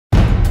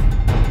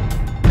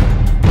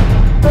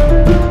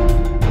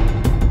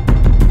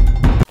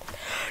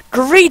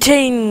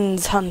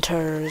Greetings,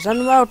 hunters,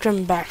 and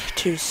welcome back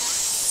to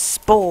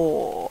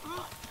Spore.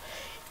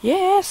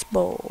 Yeah,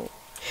 Spore.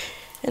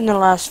 In the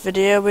last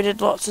video, we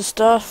did lots of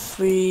stuff.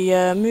 We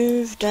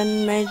moved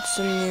and made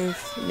some new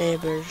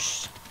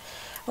neighbors.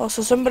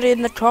 Also, somebody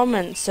in the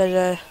comments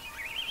said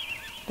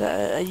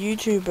that a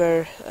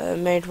YouTuber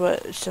made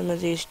some of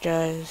these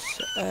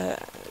guys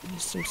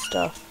some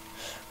stuff,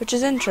 which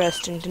is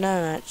interesting to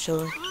know,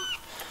 actually.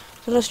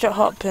 So let's start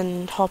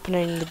hopping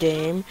in the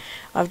game.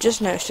 I've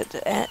just noticed at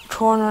the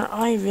corner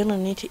I really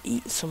need to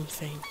eat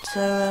something.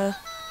 So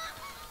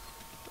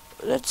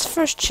let's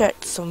first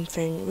check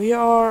something. We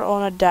are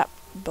on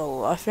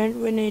adaptable. I think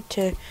we need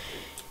to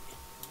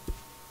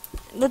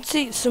let's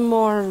eat some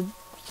more of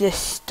this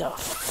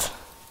stuff.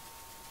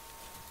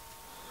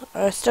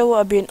 I still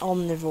want to be an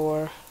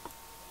omnivore.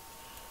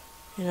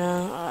 You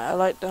know, I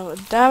like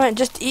that. Damn it,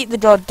 just eat the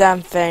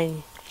goddamn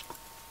thing.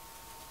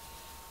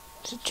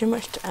 Is it too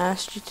much to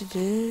ask you to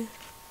do?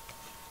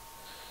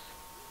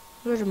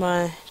 Where's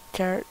my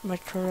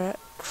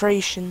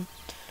creation?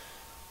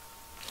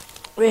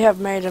 We have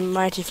made a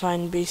mighty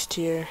fine beast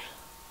here.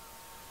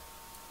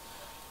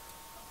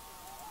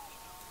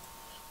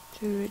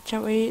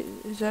 Can't we?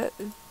 Is that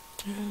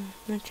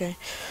okay?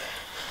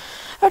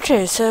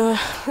 Okay, so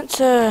let's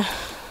there's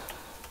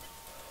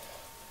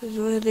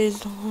one of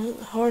these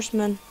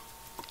horsemen.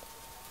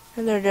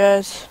 And there,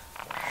 guys.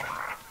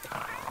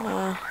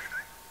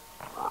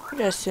 You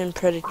guys seem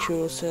pretty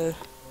cool, so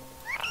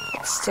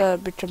let's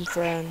become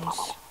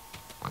friends.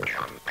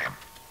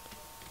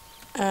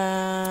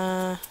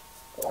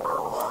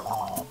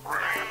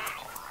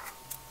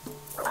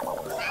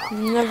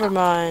 Never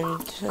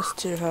mind, that's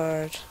too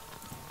hard.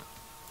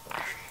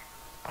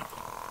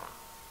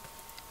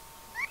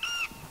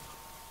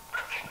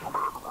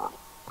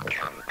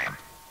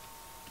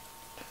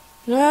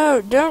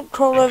 No, don't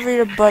crawl over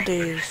your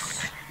buddies.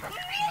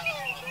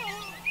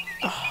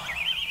 I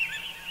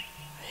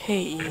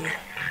hate you.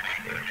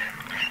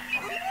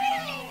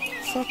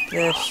 Fuck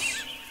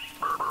this.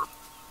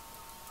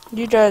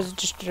 You guys are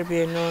just gonna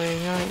be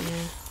annoying, aren't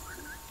you?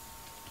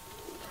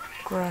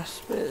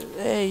 Grasp it.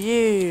 Hey,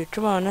 you!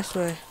 Come on, this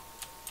way.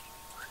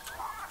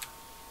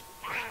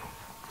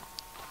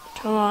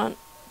 Come on,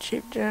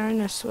 keep going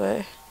this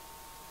way.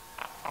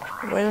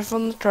 Away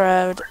from the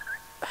crowd.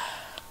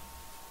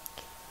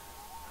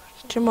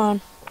 Come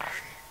on.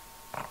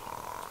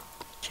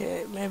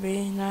 Okay,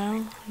 maybe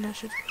now. That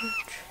should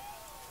work.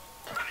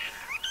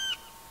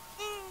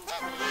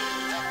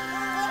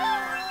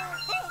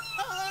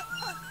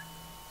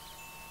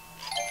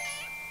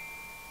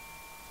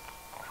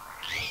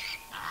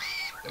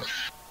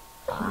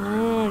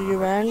 Oh,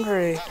 you're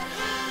angry.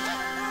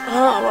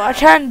 Oh, I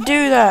can't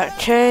do that,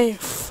 okay?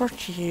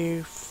 Fuck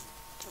you.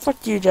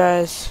 Fuck you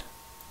guys.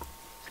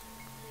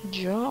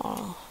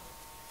 Jaw.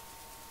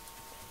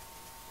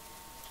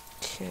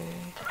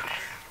 Okay.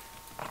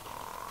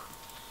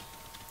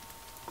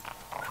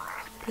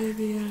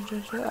 Maybe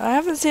I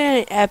haven't seen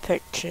any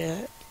epic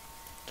yet.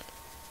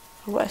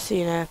 Have I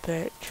seen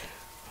epic?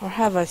 Or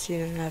have I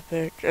seen an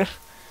epic? I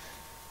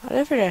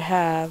don't think I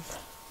have.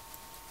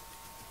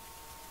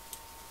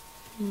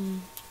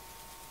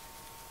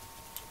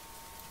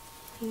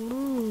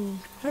 Ooh,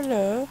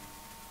 hello.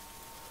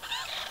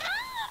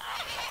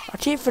 I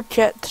keep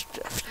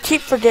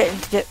forgetting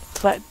to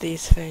collect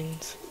these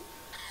things.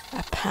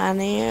 A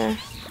pannier.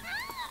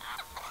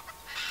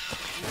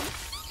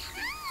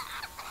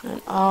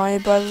 An eye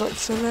by the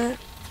looks of it.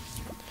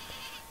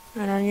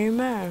 And a new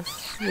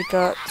mouth. We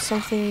got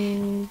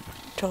something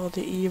called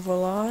the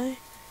evil eye.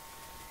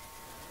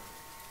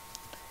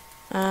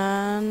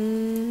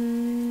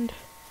 And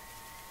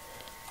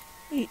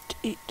eat.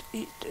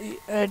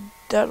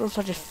 That looks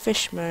like a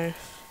fish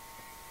mouth.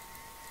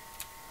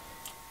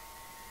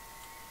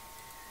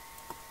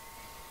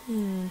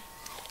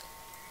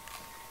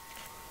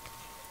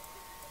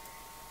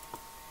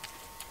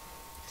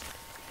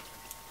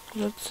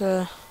 Let's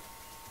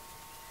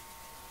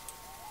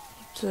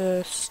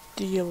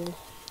steal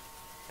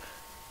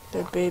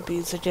their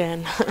babies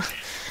again.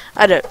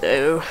 I don't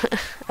know.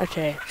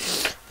 Okay.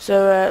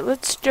 So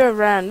let's go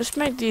around. Let's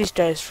make these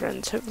guys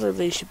friends. Hopefully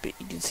they should be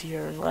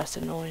easier and less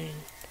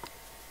annoying.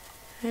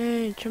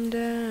 Hey, come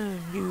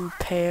down, you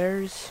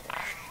pears.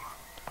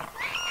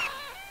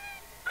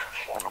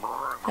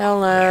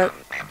 Hell no.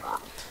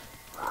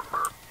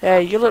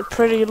 Hey, you look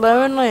pretty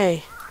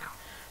lonely.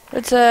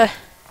 Let's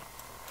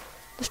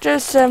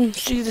just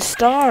see the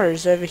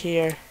stars over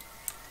here.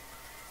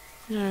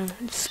 No,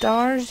 the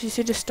stars? You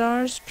see the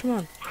stars? Come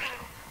on.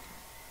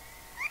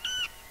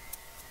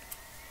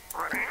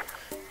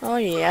 Oh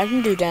yeah, I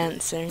can do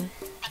dancing.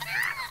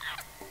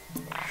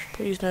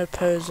 Please no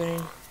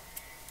posing.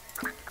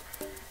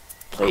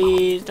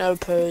 Please no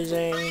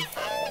posing.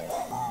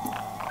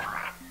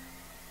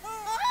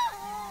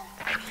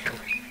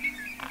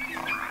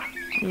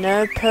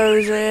 No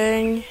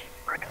posing.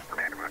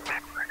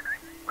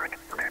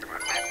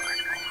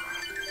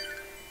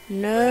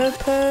 No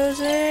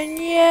posing.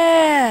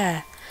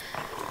 Yeah.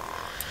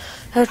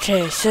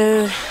 Okay,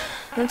 so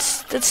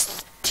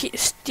let's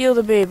steal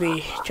the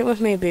baby. Come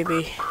with me,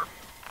 baby.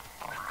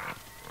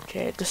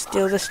 Okay, let's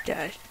steal this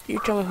guy. You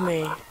come with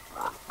me.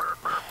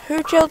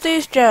 Who killed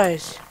these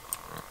guys?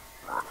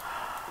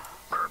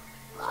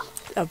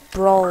 A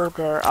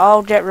brawler.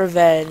 I'll get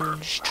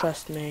revenge,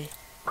 trust me.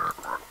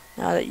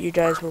 Now that you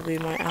guys will be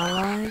my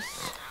allies.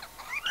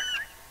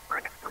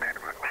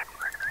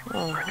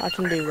 Oh, I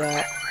can do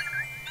that.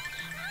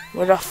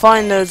 We're gonna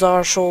find those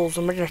arseholes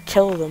and we're gonna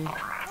kill them.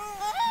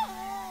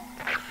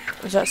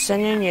 Is that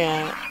singing?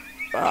 Yeah.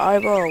 I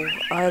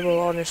will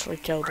honestly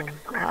kill them.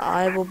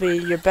 I will be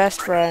your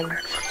best friend,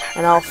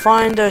 and I'll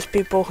find those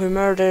people who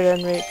murdered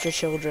and raped your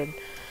children.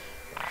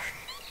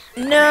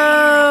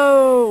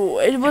 No!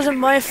 It wasn't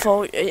my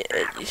fault.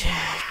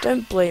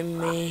 Don't blame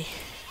me.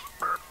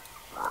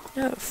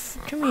 No,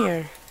 come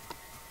here.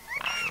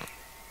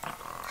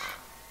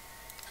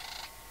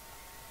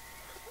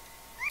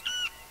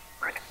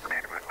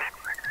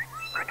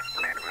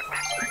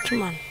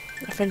 Come on.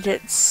 I think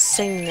it's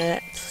sing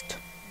next.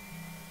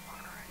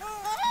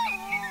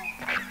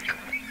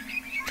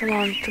 Come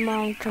on, come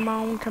on, come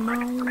on, come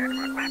on.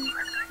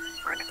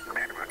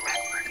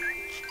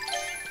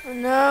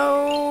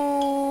 No!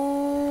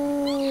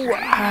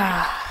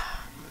 Ah.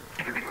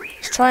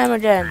 Let's try him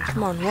again.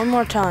 Come on, one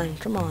more time.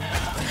 Come on.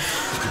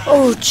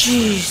 Oh,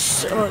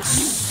 jeez. Oh,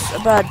 it's a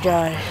bad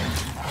guy.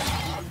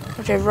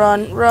 Okay,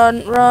 run,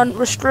 run, run.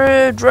 We're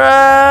screwed.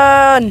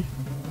 Run!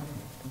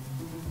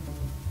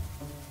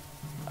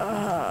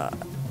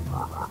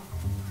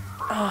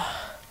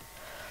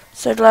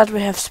 So glad we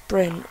have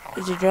sprint.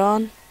 Is he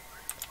gone?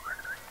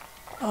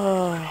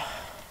 Oh.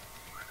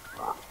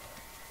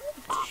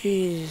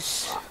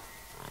 Jeez.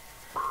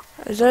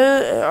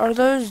 Are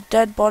those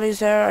dead bodies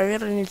there? I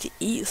really need to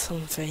eat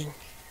something.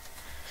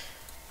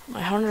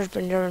 My hunger's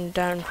been going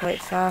down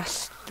quite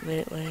fast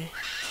lately.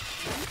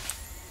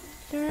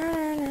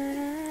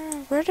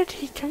 Where did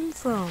he come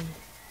from?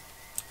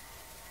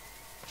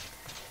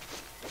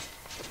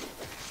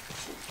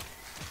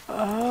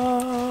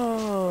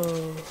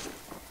 Oh.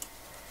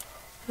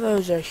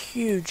 Those are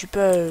huge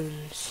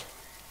bones.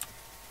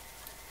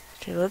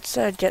 Okay, let's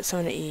get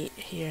something to eat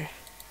here.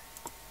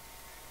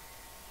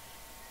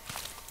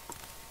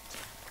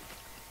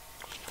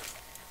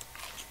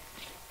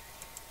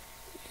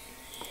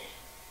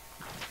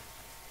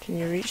 Can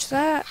you reach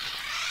that?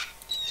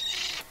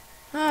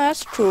 Oh,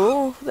 that's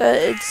cool.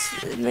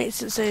 It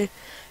makes it say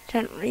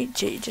can't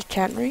reach it. You just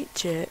can't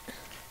reach it.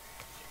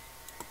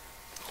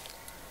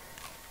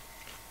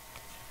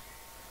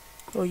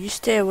 Oh, you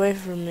stay away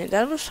from me.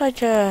 That looks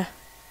like an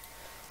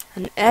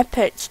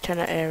Ep6 kind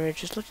of area.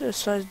 Just look at the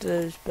size of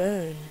those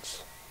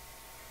bones.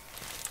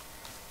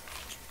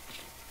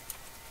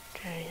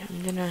 Okay,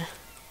 I'm gonna.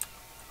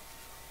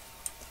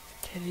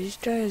 Okay, these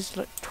guys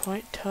look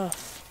quite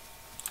tough.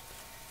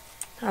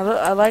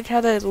 I like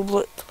how they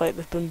look like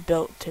they've been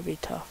built to be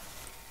tough.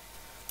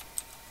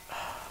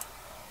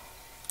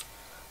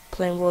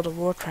 Playing World of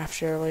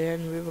Warcraft earlier,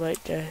 and we were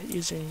like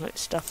using like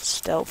stuff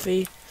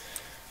stealthy.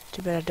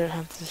 Too bad I don't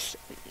have this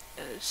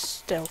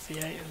stealthy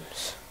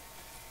items.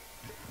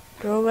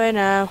 Go away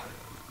now.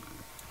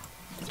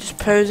 Just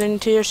posing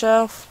to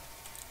yourself.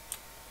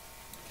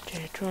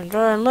 Okay, come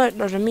on, look,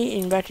 there's a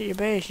meeting back at your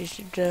base. You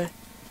should go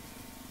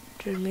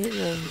meet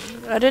them.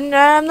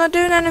 I'm not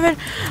doing anything.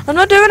 I'm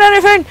not doing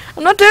anything.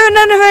 I'm not doing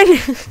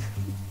anything.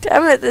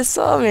 Damn it, they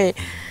saw me.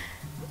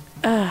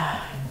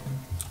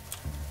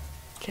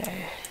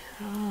 Okay.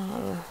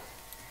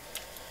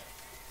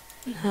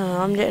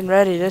 Oh, I'm getting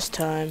ready this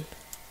time.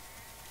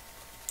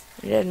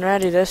 I'm getting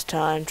ready this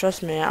time.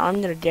 Trust me,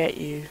 I'm gonna get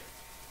you.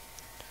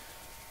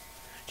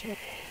 Okay,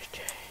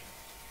 okay.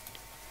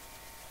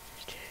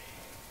 Okay.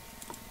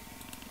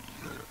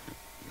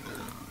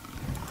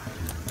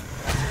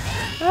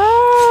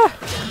 Ah!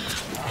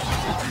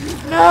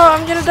 No,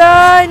 I'm gonna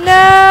die!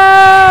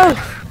 No!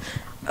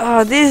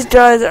 Oh, these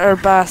guys are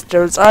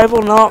bastards. I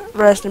will not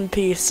rest in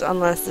peace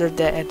unless they're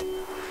dead.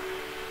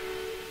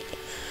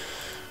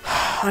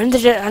 I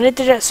need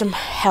to get some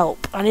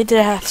help. I need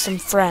to have some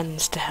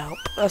friends to help.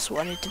 That's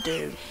what I need to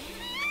do.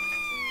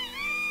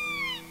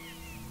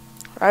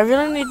 I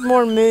really need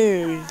more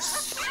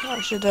moves.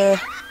 I should, yeah,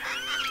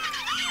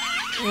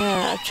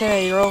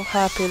 okay, you're all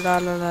happy, la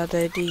la la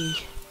da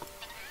dee.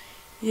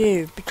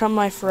 You, become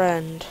my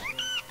friend.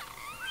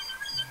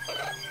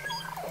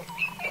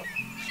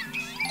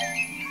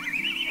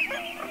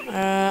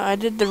 I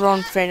did the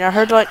wrong thing. I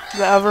heard, like,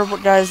 the other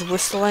guys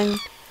whistling.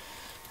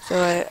 So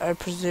I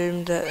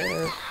presumed that,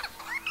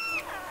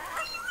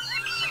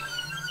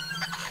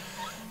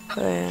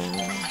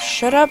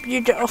 shut up,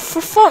 you oh,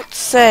 for fuck's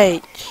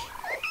sake!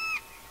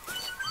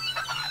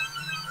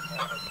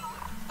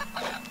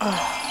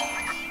 Oh.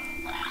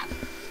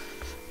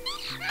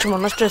 Come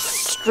on, let's just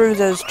screw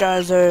those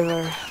guys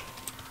over.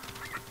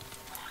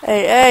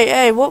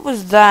 Hey, what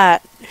was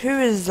that? Who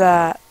is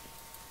that?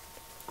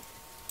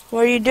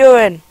 What are you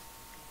doing?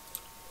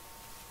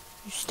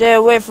 You stay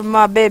away from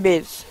my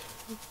babies.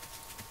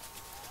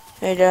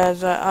 Hey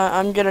guys,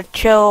 I'm gonna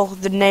kill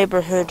the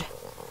neighborhood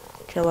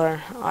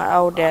killer.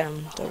 I'll get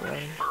him, don't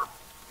worry.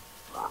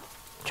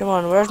 Come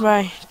on, where's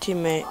my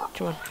teammate?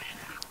 Come on.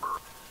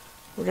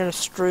 We're gonna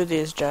screw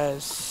these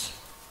guys.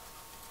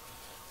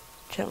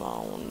 Come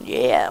on,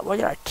 yeah, we're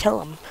gonna kill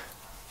them.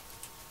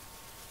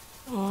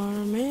 Or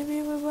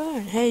maybe we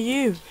won't. Hey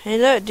you, hey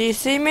look, do you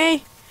see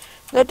me?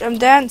 Look, I'm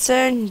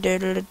dancing. Do,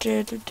 do, do,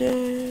 do, do,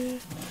 do.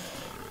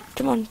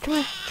 Come on, come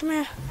here, come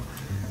here.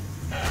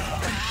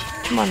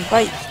 Come on,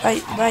 bite,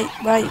 bite,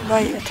 bite, bite,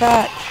 bite,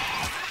 attack.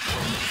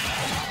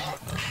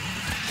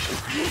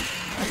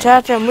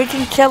 Attack him, we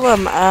can kill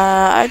him.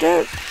 I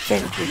don't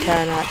think we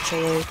can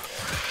actually.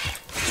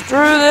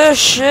 Screw this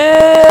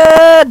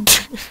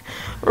shit!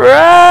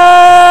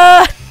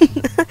 Run!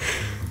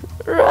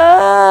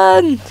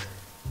 Run!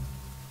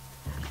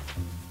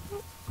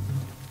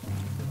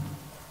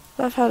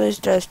 Love how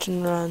these guys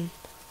can run.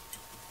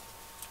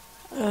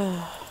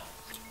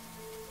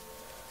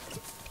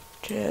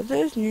 Okay,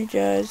 there's new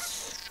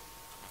guys.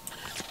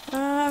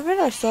 I think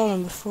I saw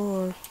them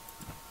before.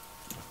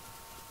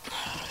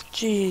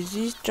 Jeez,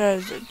 these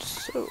guys are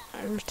so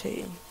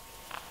irritating.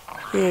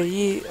 Here,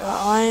 you.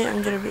 I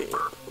am gonna be.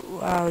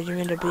 Wow, you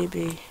made a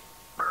baby.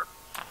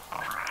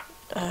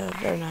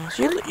 Very nice.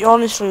 You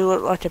honestly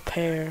look like a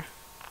pear.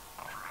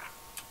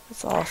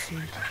 That's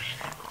awesome.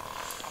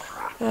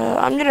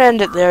 I'm gonna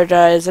end it there,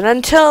 guys. And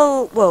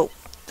until, well,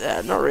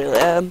 not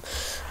really.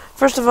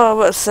 First of all, I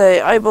want to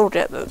say I will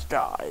get those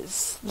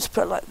guys. Let's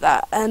put it like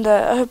that. And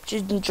I hope you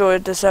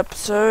enjoyed this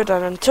episode.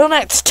 And until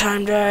next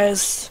time,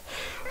 guys.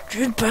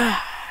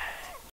 Goodbye.